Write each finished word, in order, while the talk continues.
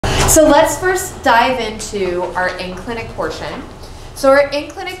So let's first dive into our in-clinic portion. So our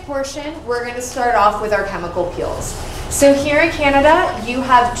in-clinic portion, we're going to start off with our chemical peels. So here in Canada, you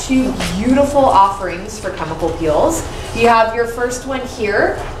have two beautiful offerings for chemical peels. You have your first one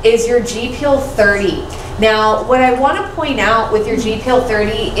here is your G-Peel 30. Now, what I want to point out with your G-Peel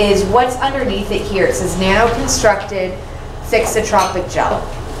 30 is what's underneath it here. It says Nanoconstructed Thixotropic Gel.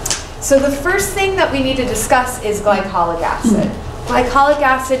 So the first thing that we need to discuss is glycolic acid. Glycolic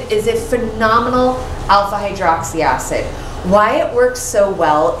acid is a phenomenal alpha hydroxy acid. Why it works so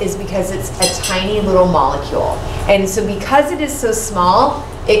well is because it's a tiny little molecule. And so because it is so small,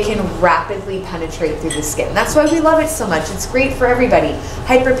 it can rapidly penetrate through the skin. That's why we love it so much. It's great for everybody.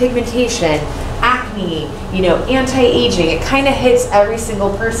 Hyperpigmentation, acne, anti-aging. It kind of hits every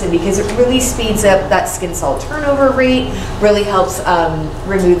single person because it really speeds up that skin cell turnover rate, really helps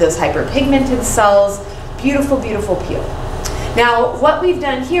remove those hyperpigmented cells. Beautiful, beautiful peel. Now, what we've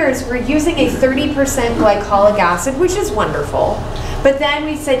done here is we're using a 30% glycolic acid, which is wonderful. But then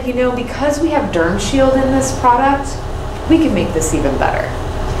we said, because we have DermShield in this product, we can make this even better.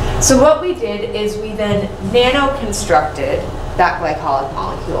 So what we did is we then nanoconstructed that glycolic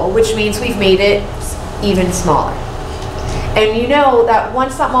molecule, which means we've made it even smaller. And you know that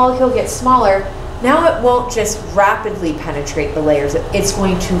once that molecule gets smaller, now it won't just rapidly penetrate the layers, it's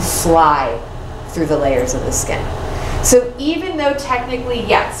going to fly through the layers of the skin. So even though technically,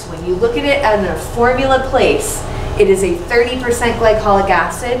 yes, when you look at it in a formula place, it is a 30% glycolic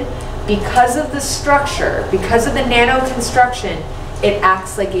acid, because of the structure, because of the nano construction, it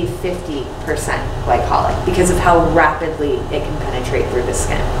acts like a 50% glycolic because of how rapidly it can penetrate through the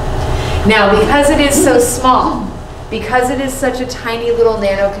skin. Now, because it is so small, because it is such a tiny little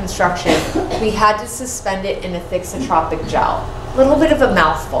nano construction, we had to suspend it in a thixotropic gel. A little bit of a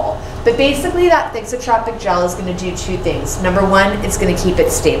mouthful, but basically that thixotropic gel is going to do two things. Number one, it's going to keep it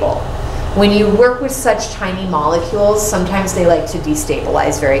stable. When you work with such tiny molecules, sometimes they like to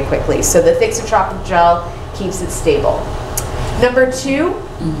destabilize very quickly. So the thixotropic gel keeps it stable. Number two,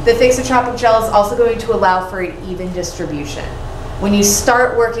 the thixotropic gel is also going to allow for an even distribution. When you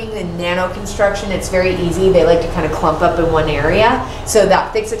start working in nano construction, it's very easy. They like to kind of clump up in one area. So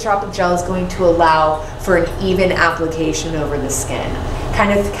that thixotropic gel is going to allow for an even application over the skin.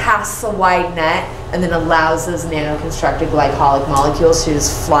 Kind of casts a wide net and then allows those nano-constructed glycolic molecules to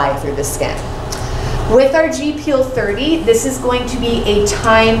just fly through the skin. With our G-Peel 30, this is going to be a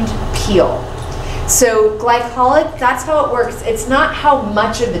timed peel. So glycolic, that's how it works. It's not how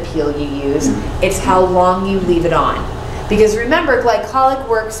much of the peel you use, it's how long you leave it on. Because remember, glycolic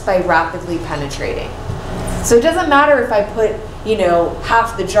works by rapidly penetrating. So it doesn't matter if I put,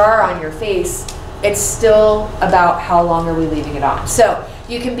 half the jar on your face, it's still about how long are we leaving it on. So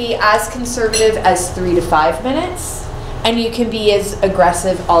you can be as conservative as 3 to 5 minutes, and you can be as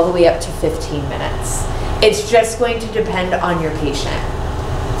aggressive all the way up to 15 minutes. It's just going to depend on your patient.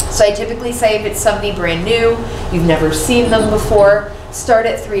 So I typically say if it's somebody brand new, you've never seen them before, start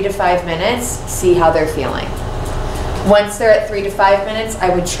at 3 to 5 minutes, see how they're feeling. Once they're at 3 to 5 minutes, I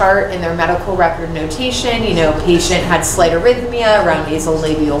would chart in their medical record notation, patient had slight arrhythmia around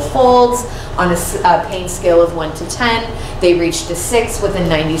nasolabial folds on a pain scale of 1 to 10. They reached a 6 within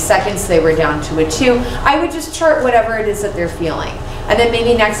 90 seconds, they were down to a 2. I would just chart whatever it is that they're feeling. And then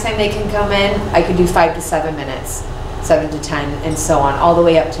maybe next time they can come in, I could do 5 to 7 minutes, 7 to 10, and so on, all the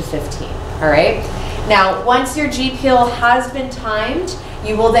way up to 15, all right? Now, once your G-Peel has been timed,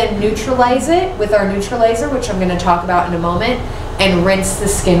 you will then neutralize it with our Neutralizer, which I'm going to talk about in a moment, and rinse the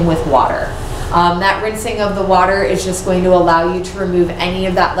skin with water. That rinsing of the water is just going to allow you to remove any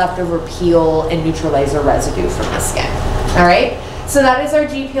of that leftover peel and neutralizer residue from the skin. All right? So that is our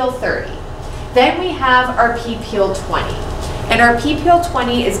G-Peel 30. Then we have our P-Peel 20. And our P-Peel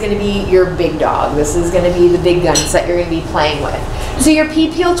 20 is going to be your big dog. This is going to be the big guns that you're going to be playing with. So your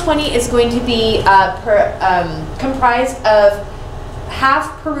P-Peel 20 is going to be comprised of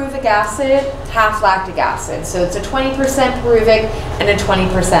half Pyruvic acid, half lactic acid. So it's a 20% Pyruvic and a 20%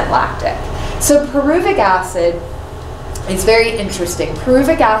 lactic. So Pyruvic acid is very interesting.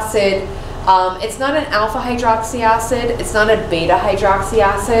 Pyruvic acid, it's not an alpha hydroxy acid, it's not a beta hydroxy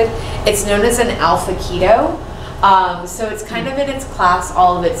acid, it's known as an alpha keto. So it's kind of in its class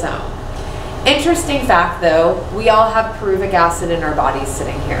all of its own. Interesting fact though, we all have Pyruvic acid in our bodies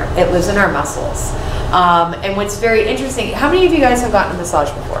sitting here. It lives in our muscles. And what's very interesting, how many of you guys have gotten a massage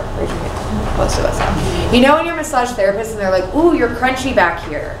before? Raise your hand. Most of us have. You know when you're a massage therapist and they're like, ooh, you're crunchy back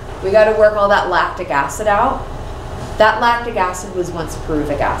here. We got to work all that lactic acid out. That lactic acid was once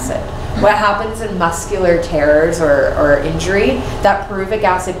Pyruvic acid. What happens in muscular tears or injury, that pyruvic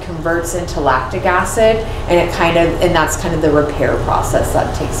acid converts into lactic acid, and that's kind of the repair process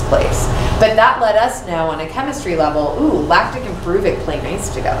that takes place. But that let us know on a chemistry level, ooh, lactic and pyruvic play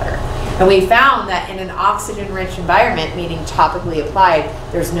nice together. And we found that in an oxygen-rich environment, meaning topically applied,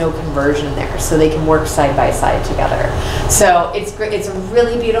 there's no conversion there, so they can work side by side together. So it's great. It's a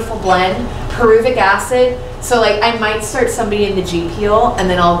really beautiful blend. Pyruvic acid. So like I might start somebody in the G peel, and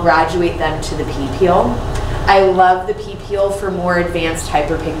then I'll graduate them to the P peel. I love the P peel for more advanced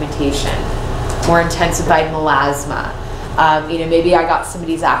hyperpigmentation, more intensified melasma. Maybe I got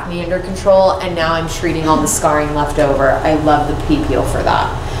somebody's acne under control, and now I'm treating all the scarring left over. I love the P peel for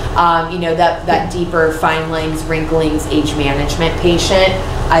that. That deeper fine lines, wrinklings, age management patient,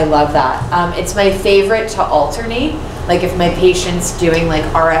 I love that. It's my favorite to alternate. Like if my patient's doing like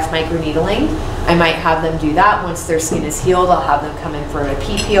RF microneedling, I might have them do that. Once their skin is healed, I'll have them come in for a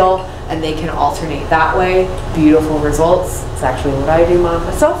P peel, and they can alternate that way. Beautiful results. It's actually what I do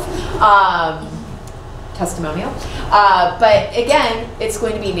myself. Testimonial. But again, it's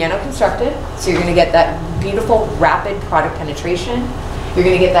going to be nanoconstructed, so you're going to get that beautiful rapid product penetration. You're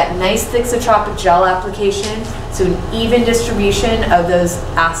going to get that nice thixotropic gel application, so an even distribution of those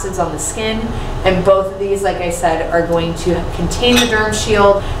acids on the skin. And both of these, like I said, are going to contain the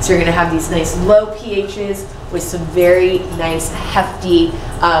DermShield, so you're going to have these nice low pHs with some very nice hefty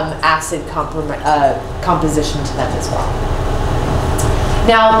acid composition to them as well.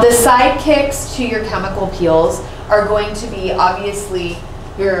 Now, the sidekicks to your chemical peels are going to be obviously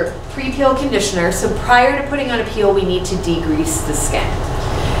your pre-peel conditioner. So prior to putting on a peel, we need to degrease the skin.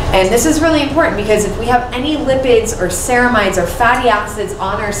 And this is really important because if we have any lipids or ceramides or fatty acids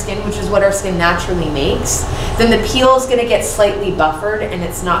on our skin, which is what our skin naturally makes, then the peel is going to get slightly buffered and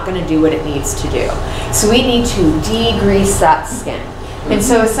it's not going to do what it needs to do. So we need to degrease that skin. And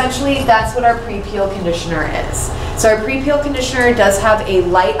so essentially that's what our pre-peel conditioner is. So our pre-peel conditioner does have a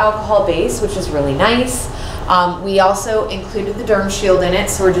light alcohol base, which is really nice. We also included the DermShield in it,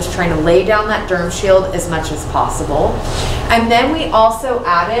 so we're just trying to lay down that DermShield as much as possible. And then we also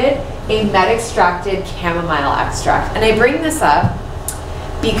added a med-extracted chamomile extract. And I bring this up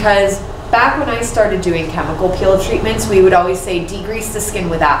because back when I started doing chemical peel treatments, we would always say degrease the skin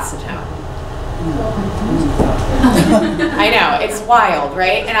with acetone. I know, it's wild,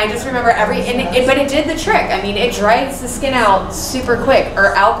 right? And I just remember but it did the trick. I mean, it dries the skin out super quick, or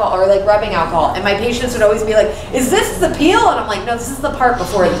alcohol, or like rubbing alcohol. And my patients would always be like, is this the peel? And I'm like, no, this is the part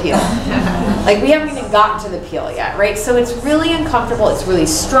before the peel. Like, we haven't even gotten to the peel yet, right? So it's really uncomfortable, it's really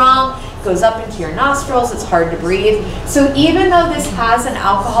strong, goes up into your nostrils, it's hard to breathe. So even though this has an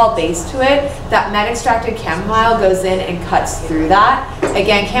alcohol base to it, that med-extracted chamomile goes in and cuts through that.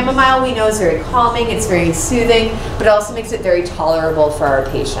 Again, chamomile we know is very calming, it's very soothing, but it also makes it very tolerable for our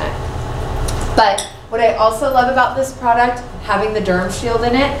patient. But what I also love about this product, having the DermShield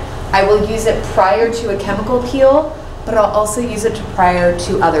in it, I will use it prior to a chemical peel, but I'll also use it prior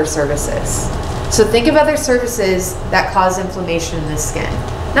to other services. So think of other services that cause inflammation in the skin.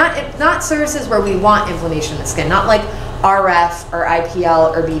 Not services where we want inflammation in the skin, not like RF or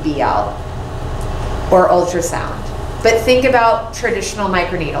IPL or BBL or ultrasound. But think about traditional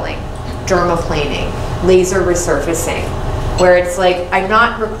microneedling, dermaplaning, laser resurfacing, where it's like I'm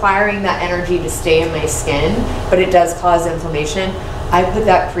not requiring that energy to stay in my skin, but it does cause inflammation. I put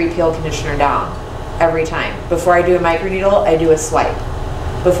that pre-peel conditioner down every time. Before I do a microneedle, I do a swipe.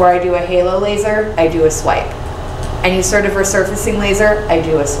 Before I do a halo laser, I do a swipe. Any sort of resurfacing laser, I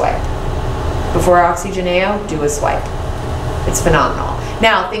do a swipe. Before Oxygeneo, do a swipe. It's phenomenal.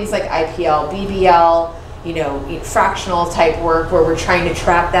 Now, things like IPL, BBL, fractional type work where we're trying to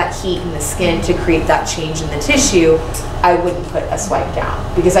trap that heat in the skin to create that change in the tissue, I wouldn't put a swipe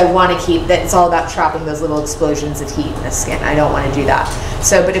down because I want to keep that. It's all about trapping those little explosions of heat in the skin. I don't want to do that.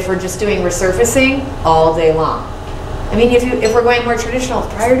 So, but if we're just doing resurfacing all day long, I mean, if we're going more traditional,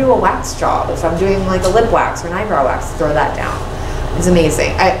 prior to a wax job, if I'm doing like a lip wax or an eyebrow wax, throw that down. It's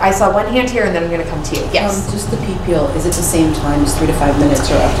amazing. I saw one hand here, and then I'm going to come to you. Yes. Just the P-peel, is it the same time as 3 to 5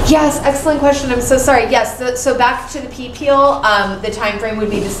 minutes or after? Yes, excellent question. I'm so sorry. Yes, so back to the P-peel, the time frame would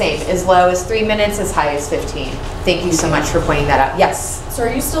be the same, as low as 3 minutes, as high as 15. Thank you so much for pointing that out. Yes. So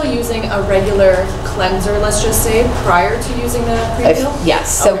are you still using a regular cleanser, let's just say, prior to using the pre-peel?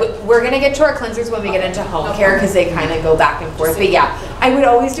 Yes. So we're going to get to our cleansers when we get into home care because they kind of go back and forth. But yeah, I would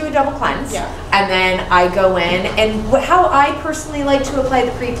always do a double cleanse. Yeah. And then I go in. And how I personally like to apply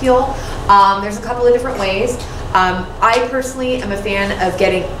the pre-peel, there's a couple of different ways. I personally am a fan of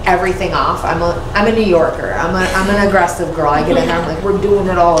getting everything off. I'm a New Yorker. I'm an aggressive girl. I get in there, I'm like, we're doing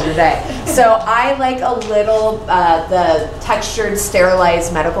it all today. So I like a little, the textured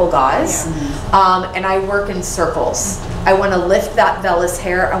sterilized medical gauze, and I work in circles. I want to lift that vellus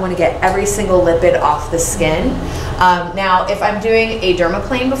hair. I want to get every single lipid off the skin. Now, if I'm doing a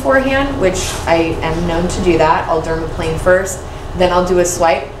dermaplane beforehand, which I am known to do that, I'll dermaplane first, then I'll do a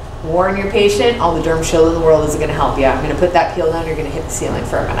swipe. Warn your patient, all the DermShield in the world isn't going to help you. I'm going to put that peel down, you're going to hit the ceiling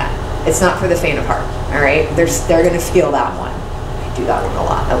for a minute. It's not for the faint of heart, all right? They're going to feel that one. I do that one a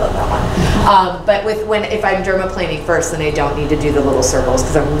lot. I love that one. But if I'm dermaplaning first, then I don't need to do the little circles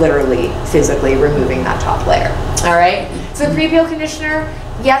because I'm literally physically removing that top layer. All right? So the pre-peel conditioner,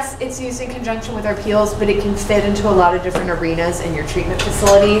 yes, it's used in conjunction with our peels, but it can fit into a lot of different arenas in your treatment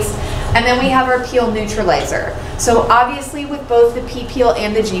facilities. And then we have our peel neutralizer. So obviously with both the P-peel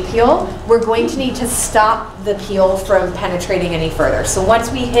and the G-peel, we're going to need to stop the peel from penetrating any further. So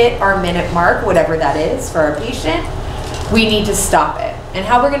once we hit our minute mark, whatever that is for our patient, we need to stop it. And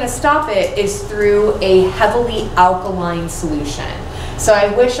how we're going to stop it is through a heavily alkaline solution. So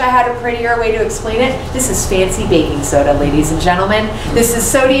I wish I had a prettier way to explain it. This is fancy baking soda, ladies and gentlemen. This is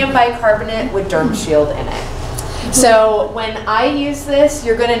sodium bicarbonate with DermShield in it. So when I use this,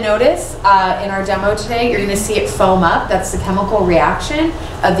 you're going to notice in our demo today, you're going to see it foam up. That's the chemical reaction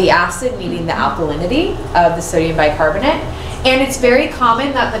of the acid meeting the alkalinity of the sodium bicarbonate. And it's very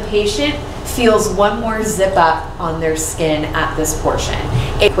common that the patient feels one more zip up on their skin at this portion.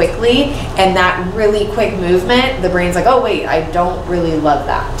 It quickly, and that really quick movement, the brain's like, oh wait, I don't really love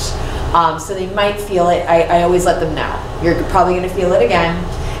that. So they might feel it. I always let them know. You're probably going to feel it again.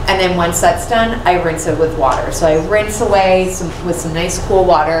 And then once that's done, I rinse it with water. So I rinse away with some nice cool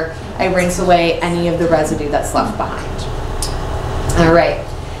water. I rinse away any of the residue that's left behind. All right.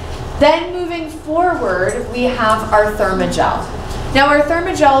 Then moving forward, we have our ThermoGel. Now our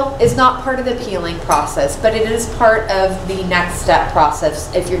ThermoGel is not part of the peeling process, but it is part of the next step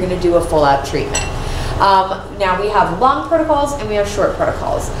process if you're going to do a full out treatment. Now we have long protocols and we have short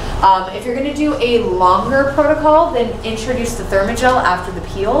protocols. If you're going to do a longer protocol, then introduce the ThermoGel after the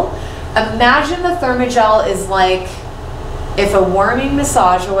peel. Imagine the ThermoGel is like if a warming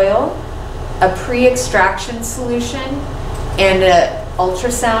massage oil, a pre-extraction solution, and an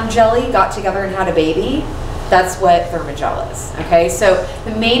ultrasound jelly got together and had a baby. That's what ThermoGel is, okay? So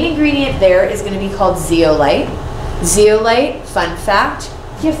the main ingredient there is going to be called Zeolite. Zeolite, fun fact,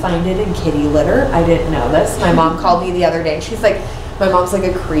 you find it in kitty litter. I didn't know this. My mom called me the other day and she's like, my mom's like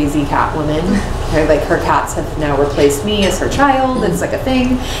a crazy cat woman. Her cats have now replaced me as her child. It's like a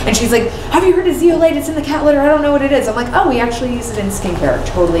thing. And she's like, have you heard of Zeolite? It's in the cat litter. I don't know what it is. I'm like, oh, we actually use it in skincare.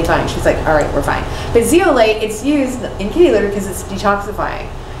 Totally fine. She's like, all right, we're fine. But Zeolite, it's used in kitty litter because it's detoxifying.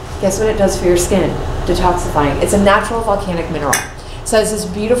 Guess what it does for your skin? Detoxifying. It's a natural volcanic mineral. So it has this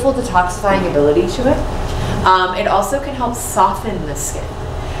beautiful detoxifying ability to it. It also can help soften the skin.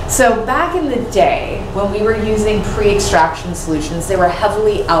 So back in the day, when we were using pre-extraction solutions, they were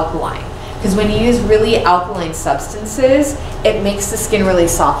heavily alkaline. Because when you use really alkaline substances, it makes the skin really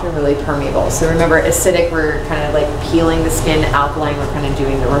soft and really permeable. So remember, acidic, we're kind of like peeling the skin. Alkaline, we're kind of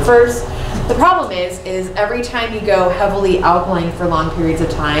doing the reverse. The problem is every time you go heavily alkaline for long periods of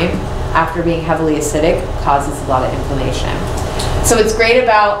time, after being heavily acidic, causes a lot of inflammation. So what's great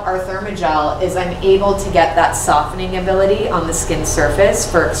about our ThermoGel is I'm able to get that softening ability on the skin surface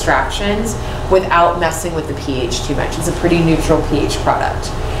for extractions without messing with the pH too much. It's a pretty neutral pH product.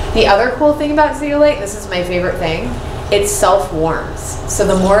 The other cool thing about Zeolite, this is my favorite thing, it self-warms. So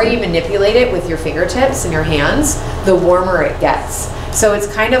the more you manipulate it with your fingertips and your hands, the warmer it gets. So it's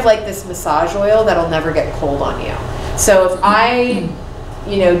kind of like this massage oil that'll never get cold on you. So if I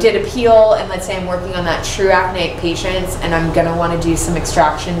did a peel and let's say I'm working on that true acneic patients and I'm gonna wanna do some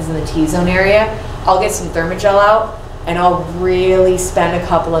extractions in the T-zone area, I'll get some ThermoGel out and I'll really spend a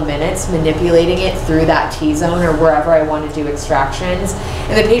couple of minutes manipulating it through that T-zone or wherever I wanna do extractions.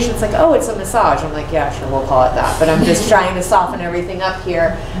 And the patient's like, oh, it's a massage. I'm like, yeah, sure, we'll call it that. But I'm just trying to soften everything up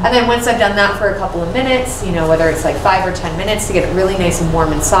here. And then once I've done that for a couple of minutes, whether it's like 5 or 10 minutes to get it really nice and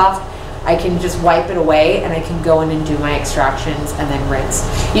warm and soft, I can just wipe it away and I can go in and do my extractions and then rinse.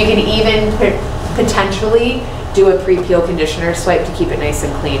 You can even potentially do a pre-peel conditioner swipe to keep it nice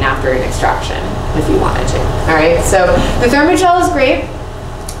and clean after an extraction if you wanted to. All right, so the ThermoGel is great.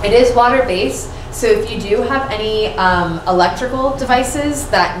 It is water-based, so if you do have any electrical devices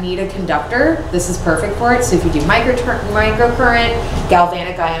that need a conductor, this is perfect for it. So if you do microcurrent,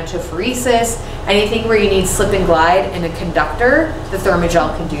 galvanic iontophoresis, anything where you need slip and glide and a conductor, the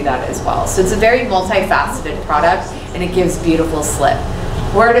ThermoGel can do that as well. So it's a very multifaceted product and it gives beautiful slip.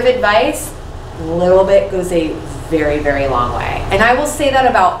 Word of advice, a little bit goes a very, very long way. And I will say that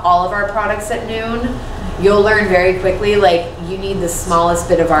about all of our products at Noon. You'll learn very quickly, like you need the smallest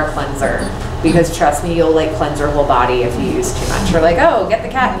bit of our cleanser, because trust me, you'll like cleanse your whole body if you use too much. You're like, oh, get the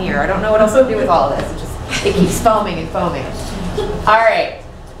cat in here. I don't know what else to do with all of this. It keeps foaming and foaming. All right.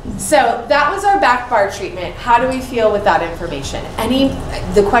 So that was our back bar treatment. How do we feel with that information?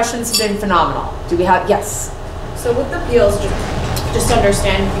 The questions have been phenomenal. Do we have, yes? So with the peels, just to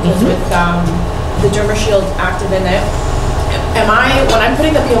understand, because with the DermaShield active in it, when I'm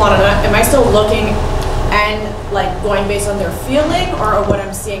putting the peel on, am I still looking and like going based on their feeling or what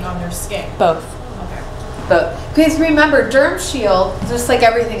I'm seeing on their skin? Both. Okay. Both. Because remember, DermShield, just like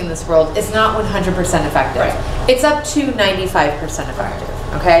everything in this world, is not 100% effective. Right. It's up to 95% effective.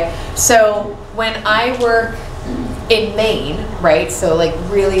 Okay, so when I work in Maine, right, so like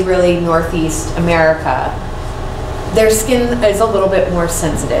really, really Northeast America, their skin is a little bit more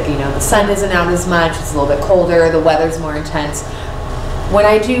sensitive. You know, the sun isn't out as much, it's a little bit colder, the weather's more intense. When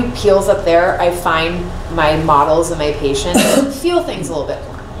I do peels up there, I find my models and my patients feel things a little bit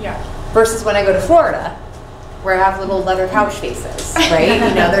more. Yeah. Versus when I go to Florida, where I have little leather couch faces, right?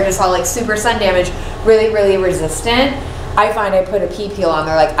 You know, they're just all like super sun damaged, really, really resistant. I find I put a pea peel on,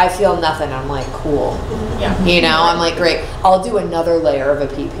 they're like, I feel nothing. I'm like, cool. Yeah. You know, I'm like, great. I'll do another layer of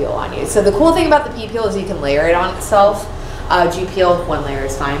a pea peel on you. So the cool thing about the pea peel is you can layer it on itself. G peel, one layer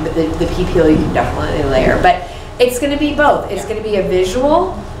is fine, but the pea peel you can definitely layer. But it's going to be both. It's going to be a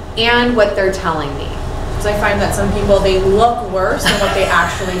visual and what they're telling me. So I find that some people, they look worse than what they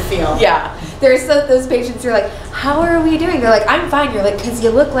actually feel. Yeah. There's those patients who are like, how are we doing? They're like, I'm fine. You're like, because you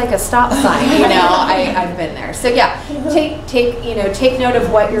look like a stop sign. You know, I've been there. So yeah, take note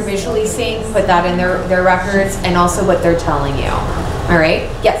of what you're visually seeing, put that in their records, and also what they're telling you. All right?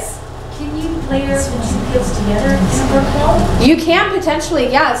 Yes? Can you layer the two peels together in a workflow? You can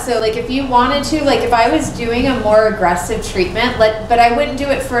potentially, yeah. So like if you wanted to, like if I was doing a more aggressive treatment, but I wouldn't do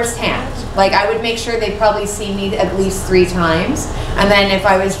it firsthand. Like I would make sure they'd probably see me at least 3 times. And then if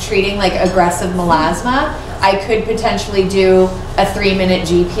I was treating like aggressive melasma, I could potentially do a 3-minute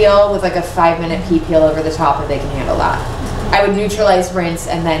G peel with like a 5-minute P peel over the top if they can handle that. I would neutralize, rinse,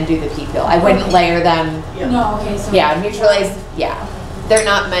 and then do the P peel. I wouldn't layer them. No, okay. So yeah, neutralize, yeah. They're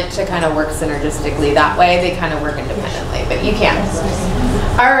not meant to kind of work synergistically that way. They kind of work independently, but you can.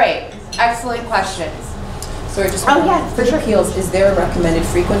 All right, excellent questions. Sorry, just for sure. peels, is there a recommended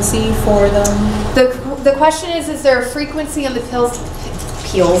frequency for them? The question is there a frequency on the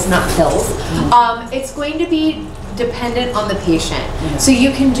peels, not pills? It's going to be dependent on the patient. So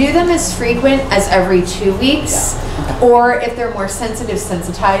you can do them as frequent as every 2 weeks, or if they're more sensitive,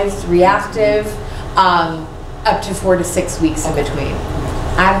 sensitized, reactive, up to 4 to 6 weeks in between.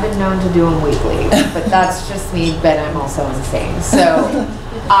 I've been known to do them weekly, but that's just me, but I'm also insane. So,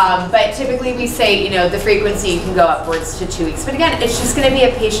 but typically we say, the frequency can go upwards to 2 weeks. But again, it's just going to be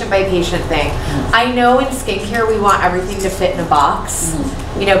a patient-by-patient thing. I know in skincare we want everything to fit in a box.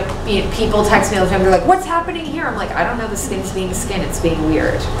 People text me all the time, they're like, what's happening here? I'm like, I don't know, the skin's being skin, it's being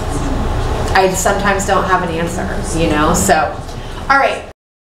weird. I sometimes don't have an answer, so. All right.